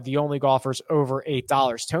are the only golfers over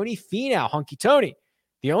 $8. Tony Finau, Hunky Tony,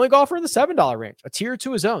 The only golfer in the $7 range, a tier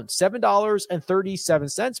to his own,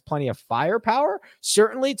 $7.37. Plenty of firepower,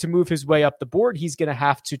 certainly, to move his way up the board. He's going to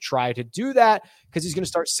have to try to do that because he's going to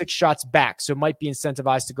start 6 shots back. So might be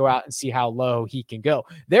incentivized to go out and see how low he can go.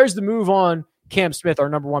 There's the move on Cam Smith, our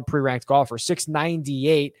number one pre-ranked golfer,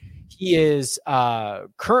 698. He is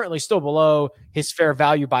currently still below his fair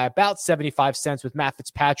value by about 75 cents with Matt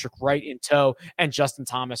Fitzpatrick right in tow and Justin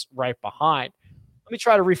Thomas right behind. Let me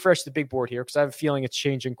try to refresh the big board here because I have a feeling it's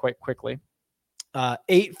changing quite quickly.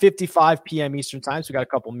 8:55 p.m. Eastern time. So we got a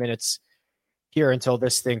couple minutes here until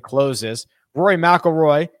this thing closes. Rory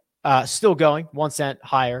McIlroy still going 1 cent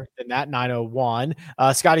higher than that, 901.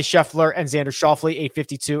 Scotty Scheffler and Xander Schauffele,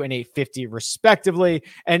 852 and 850 respectively.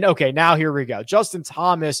 And okay, now here we go. Justin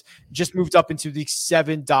Thomas just moved up into the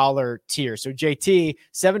 $7 tier. So JT,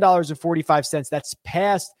 $7.45. That's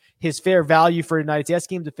past his fair value for tonight. It's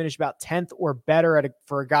asking him to finish about 10th or better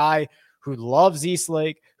for a guy who loves East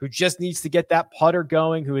Lake, who just needs to get that putter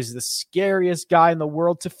going, who is the scariest guy in the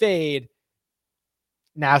world to fade.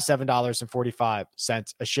 Now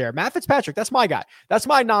 $7.45 a share. Matt Fitzpatrick, that's my guy. That's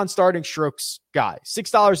my non-starting strokes guy.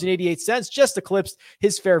 $6.88, just eclipsed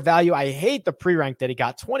his fair value. I hate the pre-rank that he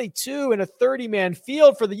got. 22 in a 30-man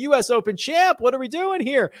field for the U.S. Open champ. What are we doing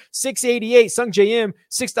here? $6.88. Sung Jae Im,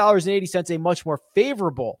 $6.80, a much more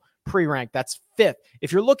favorable pre-rank. That's 5th.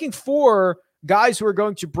 If you're looking for guys who are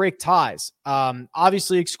going to break ties,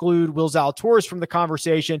 obviously exclude Will Zalatoris from the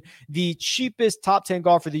conversation. The cheapest top 10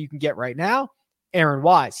 golfer that you can get right now, Aaron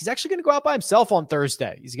Wise. He's actually going to go out by himself on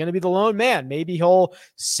Thursday. He's going to be the lone man. Maybe he'll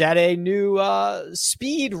set a new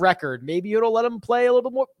speed record. Maybe it'll let him play a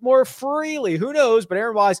little more freely. Who knows? But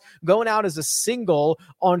Aaron Wise going out as a single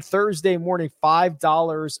on Thursday morning,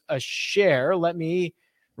 $5 a share. Let me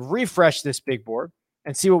refresh this big board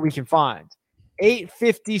and see what we can find.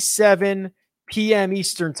 8:57 p.m.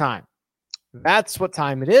 Eastern time. That's what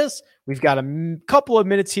time it is. We've got a couple of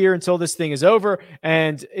minutes here until this thing is over,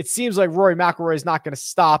 and it seems like Rory McIlroy is not going to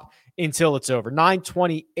stop until it's over.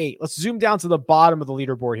 9:28. Let's zoom down to the bottom of the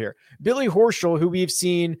leaderboard here. Billy Horschel, who we've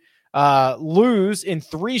seen lose in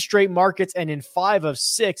 3 straight markets and in 5 of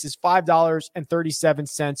 6, is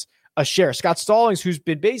 $5.37 a share. Scott Stallings, who's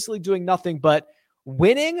been basically doing nothing but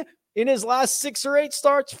winning in his last 6 or 8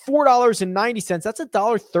 starts, $4.90. That's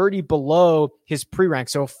 $1.30 below his pre-rank.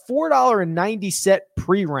 So a $4.90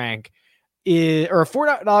 pre-rank or a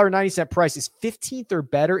 $4.90 price is 15th or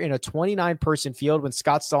better in a 29-person field when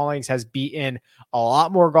Scott Stallings has beaten a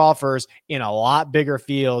lot more golfers in a lot bigger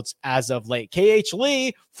fields as of late. KH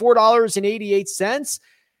Lee, $4.88.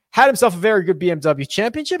 Had himself a very good BMW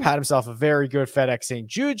championship, had himself a very good FedEx St.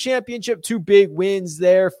 Jude championship. 2 big wins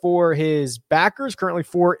there for his backers, currently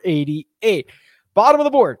 $4.88. Bottom of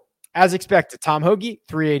the board, as expected, Tom Hoge,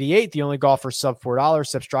 $3.88, the only golfer sub $4.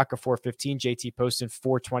 Sepp Straka, $4.15. JT Poston,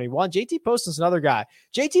 $4.21. JT Poston's another guy.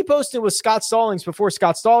 JT Poston was Scott Stallings before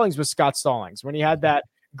Scott Stallings was Scott Stallings, when he had that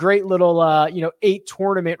great little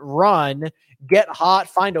 8-tournament run, get hot,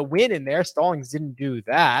 find a win in there. Stallings didn't do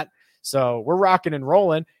that. So we're rocking and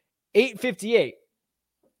rolling. 8:58.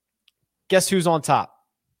 Guess who's on top?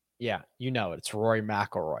 Yeah, you know it. It's Rory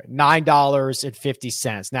McIlroy.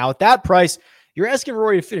 $9.50. Now, at that price, you're asking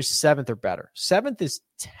Rory to finish 7th or better. 7th is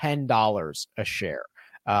 $10 a share.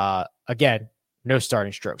 Again, no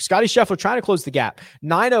starting stroke. Scotty Scheffler trying to close the gap.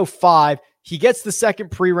 905. He gets the second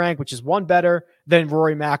pre-rank, which is 1 better than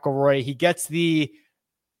Rory McIlroy. He gets the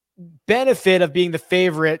benefit of being the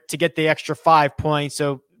favorite to get the extra 5 points.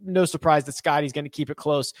 So no surprise that Scotty's going to keep it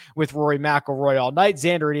close with Rory McIlroy all night.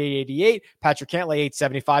 Xander at 888, Patrick Cantlay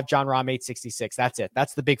 875, Jon Rahm 866. That's it.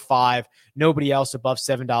 That's the big 5. Nobody else above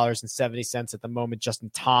 $7.70 at the moment. Justin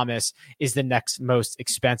Thomas is the next most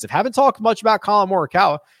expensive. Haven't talked much about Collin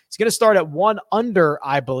Morikawa. He's going to start at 1 under,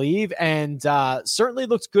 I believe, and certainly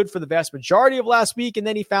looks good for the vast majority of last week. And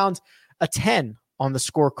then he found a 10 on the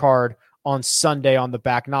scorecard on Sunday on the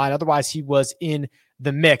back 9. Otherwise, he was in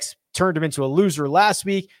the mix. Turned him into a loser last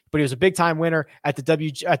week, but he was a big-time winner at the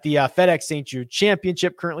FedEx St. Jude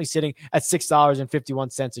Championship, currently sitting at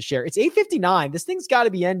 $6.51 a share. It's 8:59. This thing's got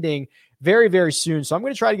to be ending very, very soon, so I'm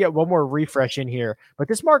going to try to get one more refresh in here, but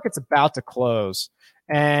this market's about to close.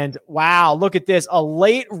 And wow, look at this. A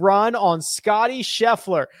late run on Scotty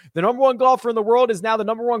Scheffler. The number 1 golfer in the world is now the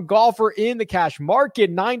number 1 golfer in the cash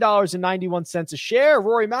market. $9.91 a share.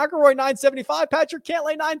 Rory McIlroy, $9.75. Patrick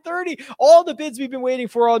Cantlay, $9.30. All the bids we've been waiting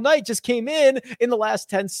for all night just came in the last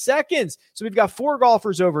 10 seconds. So we've got 4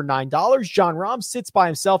 golfers over $9. Jon Rahm sits by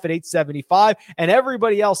himself at $8.75, and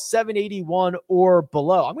everybody else $7.81 or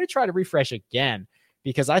below. I'm going to try to refresh again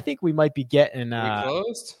because I think we might be getting. We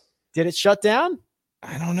closed? Did it shut down?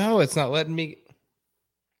 I don't know. It's not letting me.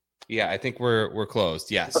 Yeah, I think we're closed.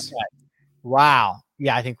 Yes. Okay. Wow.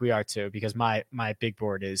 Yeah, I think we are too, because my big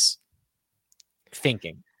board is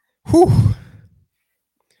thinking. Whew.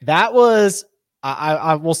 That was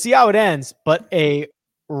I we'll see how it ends, but a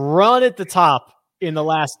run at the top in the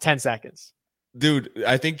last 10 seconds. Dude,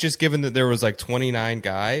 I think just given that there was like 29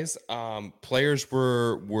 guys, players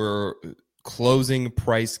were closing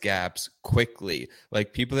price gaps quickly.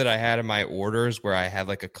 Like people that I had in my orders where I had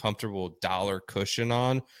like a comfortable dollar cushion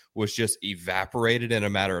on was just evaporated in a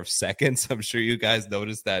matter of seconds. I'm sure you guys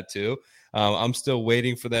noticed that too. I'm still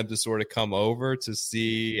waiting for them to sort of come over to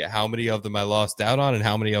see how many of them I lost out on and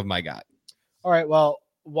how many of them I got. All right. Well,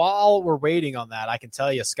 while we're waiting on that, I can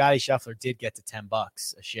tell you Scotty Scheffler did get to $10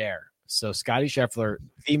 a share. So Scotty Scheffler,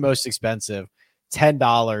 the most expensive,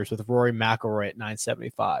 $10 with Rory McIlroy at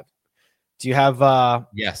 $9.75. Do you have?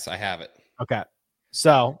 Yes, I have it. Okay.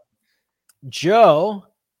 So Joe,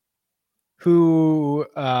 who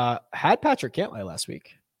had Patrick Cantlay last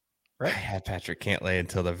week, right? I had Patrick Cantlay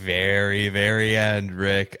until the very, very end,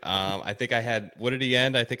 Rick. I think I had, what did he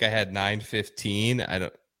end? I think I had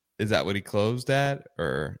 9:15. Is that what he closed at?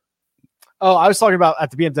 Or I was talking about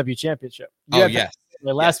at the BMW Championship. Yes.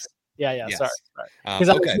 Last week. Yeah. Yes. Sorry.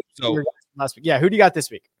 Okay. So last week. Yeah. Who do you got this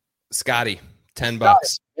week? Scotty,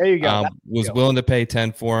 $10. There you go. Was willing to pay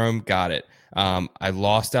 10 for him. Got it. I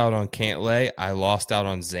lost out on Cantlay. I lost out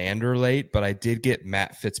on Xander late, but I did get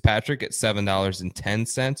Matt Fitzpatrick at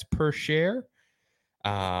 $7.10 per share.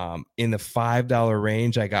 In the $5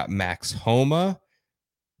 range, I got Max Homa,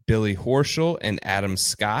 Billy Horschel, and Adam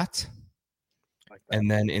Scott. And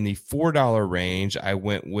then in the $4 range, I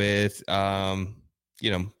went with,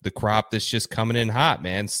 the crop that's just coming in hot,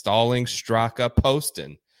 man. Stalling, Straka,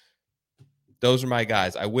 Poston. Those are my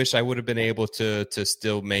guys. I wish I would have been able to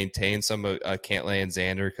still maintain some of Cantlay and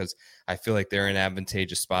Xander because I feel like they're in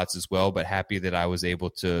advantageous spots as well, but happy that I was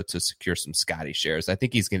able to secure some Scotty shares. I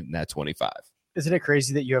think he's getting that 25. Isn't it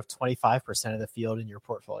crazy that you have 25% of the field in your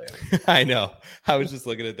portfolio? I know. I was just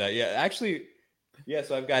looking at that. Yeah, actually, yeah,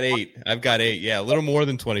 so I've got 8. Yeah, a little more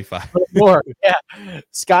than 25. More, yeah.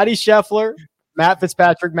 Scotty Scheffler, Matt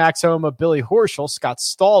Fitzpatrick, Max Homa, Billy Horschel, Scott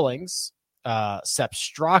Stallings, Sepp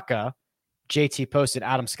Straka, JT Poston,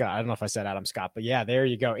 Adam Scott. I don't know if I said Adam Scott, but yeah, there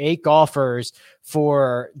you go. 8 golfers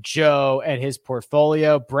for Joe and his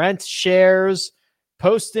portfolio. Brent shares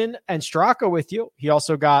Poston and Straka with you. He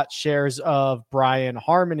also got shares of Brian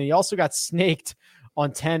Harman. And he also got snaked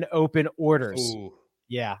on 10 open orders. Ooh.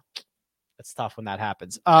 Yeah, it's tough when that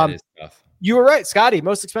happens. That is tough. You were right, Scotty.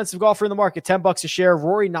 Most expensive golfer in the market, $10 a share.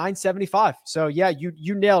 Rory, $9.75. So yeah,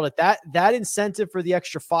 you nailed it. That incentive for the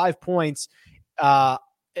extra 5 points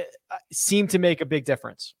seemed to make a big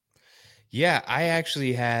difference. Yeah, I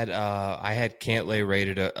actually had Cantlay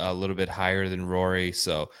rated a little bit higher than Rory,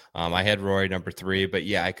 so I had Rory number 3. But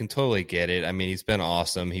yeah, I can totally get it. I mean, he's been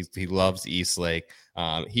awesome. He loves Eastlake.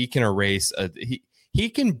 He can erase he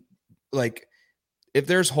can, like, if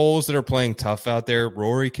there's holes that are playing tough out there,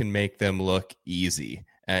 Rory can make them look easy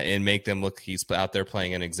and make them look he's out there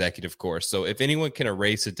playing an executive course. So if anyone can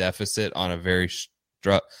erase a deficit on a very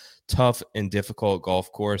tough and difficult golf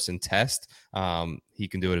course and test, he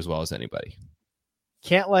can do it as well as anybody.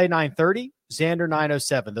 Cantlay $9.30, Xander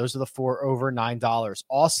 $9.07. Those are the 4 over $9.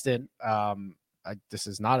 Austin, this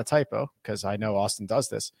is not a typo because I know Austin does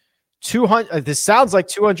this. 200. This sounds like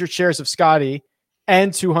 200 shares of Scotty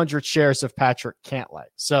and 200 shares of Patrick Cantlay.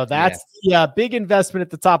 So that's the big investment at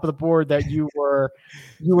the top of the board that you were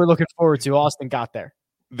looking forward to. Austin got there.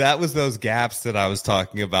 That was those gaps that I was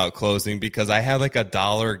talking about closing, because I had like a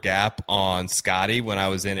 $1 gap on Scotty when I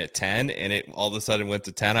was in at 10, and it all of a sudden went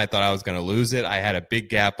to 10. I thought I was going to lose it. I had a big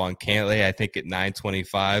gap on Cantlay, I think at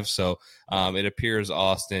 9.25. So it appears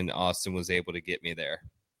Austin was able to get me there.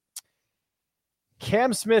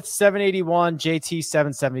 Cam Smith, 781, JT,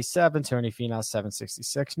 777, Tony Finau,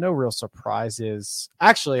 766. No real surprises.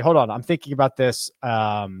 Actually, hold on. I'm thinking about this.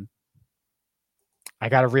 I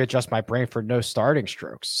got to readjust my brain for no starting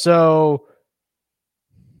strokes. So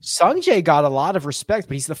Sungjae got a lot of respect,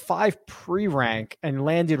 but he's the 5 pre-rank and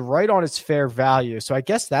landed right on his fair value. So I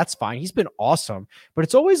guess that's fine. He's been awesome, but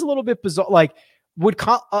it's always a little bit bizarre. Like, what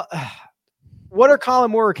are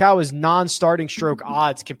Colin Morikawa's non-starting stroke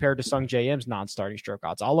odds compared to Sungjae Im's non-starting stroke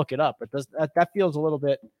odds? I'll look it up, but that feels a little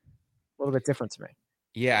bit different to me.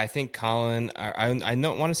 Yeah, I think Colin. I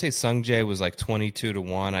don't want to say Sungjae was like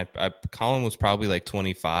 22-1. Colin was probably like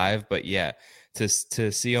 25, but yeah, to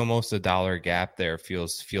see almost $1 gap there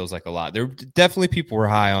feels like a lot. There definitely people were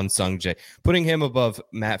high on Sungjae. Putting him above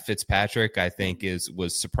Matt Fitzpatrick, I think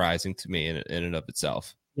was surprising to me in and of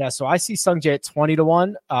itself. Yeah, so I see Sungjae at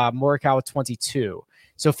 20-1, Morikawa 22.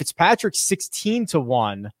 So Fitzpatrick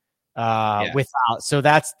 16-1, without. So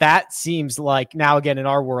that seems like now again in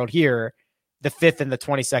our world here, the 5th and the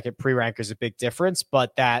 22nd pre-rank is a big difference,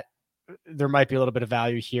 but that there might be a little bit of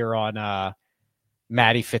value here on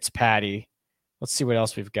Matty Fitzpatty. Let's see what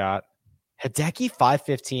else we've got. Hideki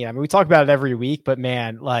 515. I mean, we talk about it every week, but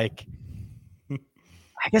man, like,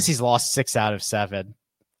 I guess he's lost 6 out of 7.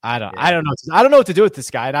 I don't know. I don't know what to do with this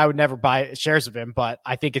guy, and I would never buy shares of him, but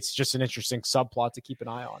I think it's just an interesting subplot to keep an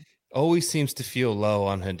eye on. Always seems to feel low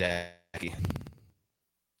on Hideki.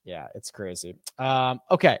 Yeah, it's crazy.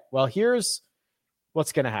 Okay, well, here's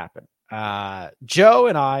what's going to happen. Joe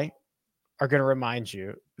and I are going to remind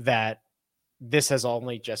you that this has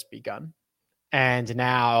only just begun, and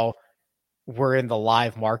now we're in the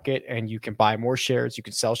live market, and you can buy more shares, you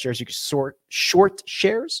can sell shares, you can short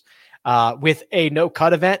shares with a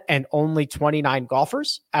no-cut event and only 29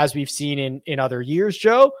 golfers, as we've seen in other years,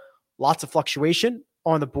 Joe. Lots of fluctuation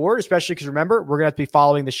on the board, especially because remember, we're going to have to be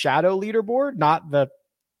following the shadow leaderboard, not the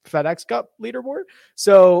FedEx Cup leaderboard.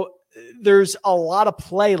 So there's a lot of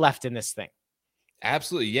play left in this thing.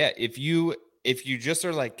 Absolutely. Yeah. If you just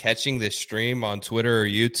are like catching this stream on Twitter or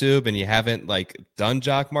YouTube and you haven't like done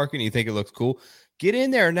Jock Market and you think it looks cool, get in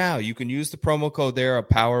there now. You can use the promo code there. A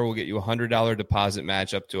Power will get you $100 deposit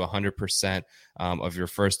match up to 100% of your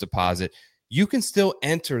first deposit. You can still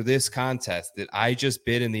enter this contest that I just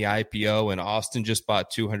bid in the IPO and Austin just bought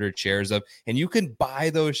 200 shares of, and you can buy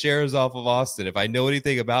those shares off of Austin. If I know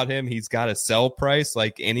anything about him, he's got a sell price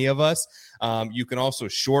like any of us. You can also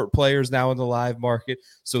short players now in the live market.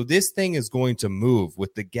 So this thing is going to move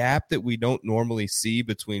with the gap that we don't normally see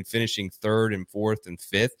between finishing 3rd and 4th and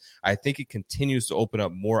 5th. I think it continues to open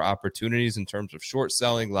up more opportunities in terms of short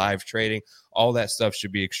selling, live trading. All that stuff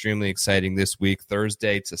should be extremely exciting this week,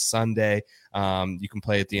 Thursday to Sunday. You can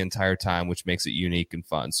play it the entire time, which makes it unique and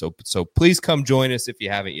fun. So please come join us if you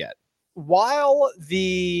haven't yet. While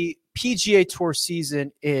the PGA Tour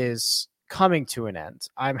season is coming to an end,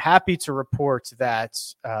 I'm happy to report that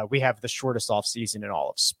we have the shortest off season in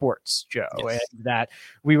all of sports, Joe, yes. And that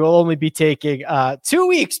we will only be taking 2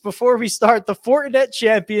 weeks before we start the Fortinet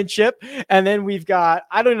Championship. And then we've got,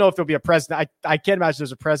 I don't know if there'll be a president. I can't imagine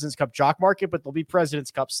there's a President's Cup Jock Market, but there'll be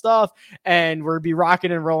President's Cup stuff, and we'll be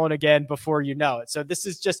rocking and rolling again before you know it. So this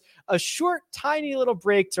is just a short, tiny little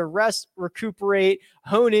break to rest, recuperate,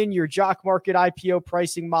 hone in your Jock Market IPO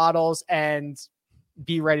pricing models, and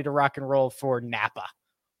be ready to rock and roll for Napa.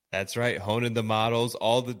 That's right. Honing the models,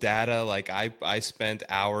 all the data. Like I spent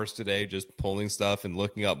hours today just pulling stuff and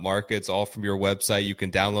looking up markets all from your website. You can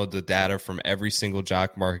download the data from every single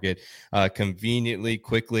Jock Market conveniently,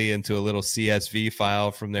 quickly into a little CSV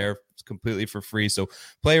file from there. It's completely for free. So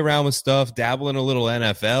play around with stuff, dabble in a little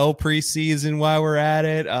NFL preseason while we're at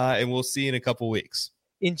it. And we'll see you in a couple weeks.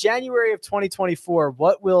 In January of 2024,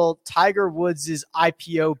 what will Tiger Woods'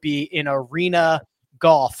 IPO be in arena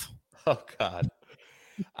golf? Oh God,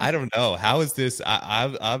 I don't know. How is this?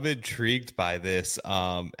 I'm intrigued by this.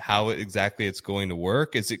 How exactly it's going to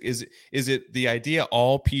work? Is it the idea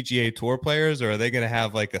all PGA Tour players, or are they going to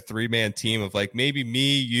have like a 3-man team of like maybe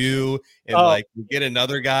me, you, and like we get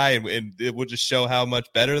another guy and it will just show how much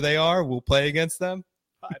better they are? We'll play against them.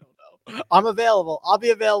 I don't know. I'm available. I'll be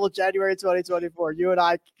available January 2024. You and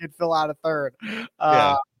I can fill out a third.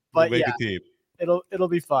 But we'll make a team. It'll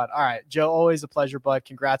be fun. All right, Joe, always a pleasure, bud.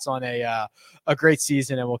 Congrats on a great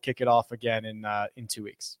season, and we'll kick it off again in 2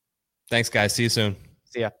 weeks. Thanks, guys. See you soon.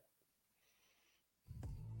 See ya.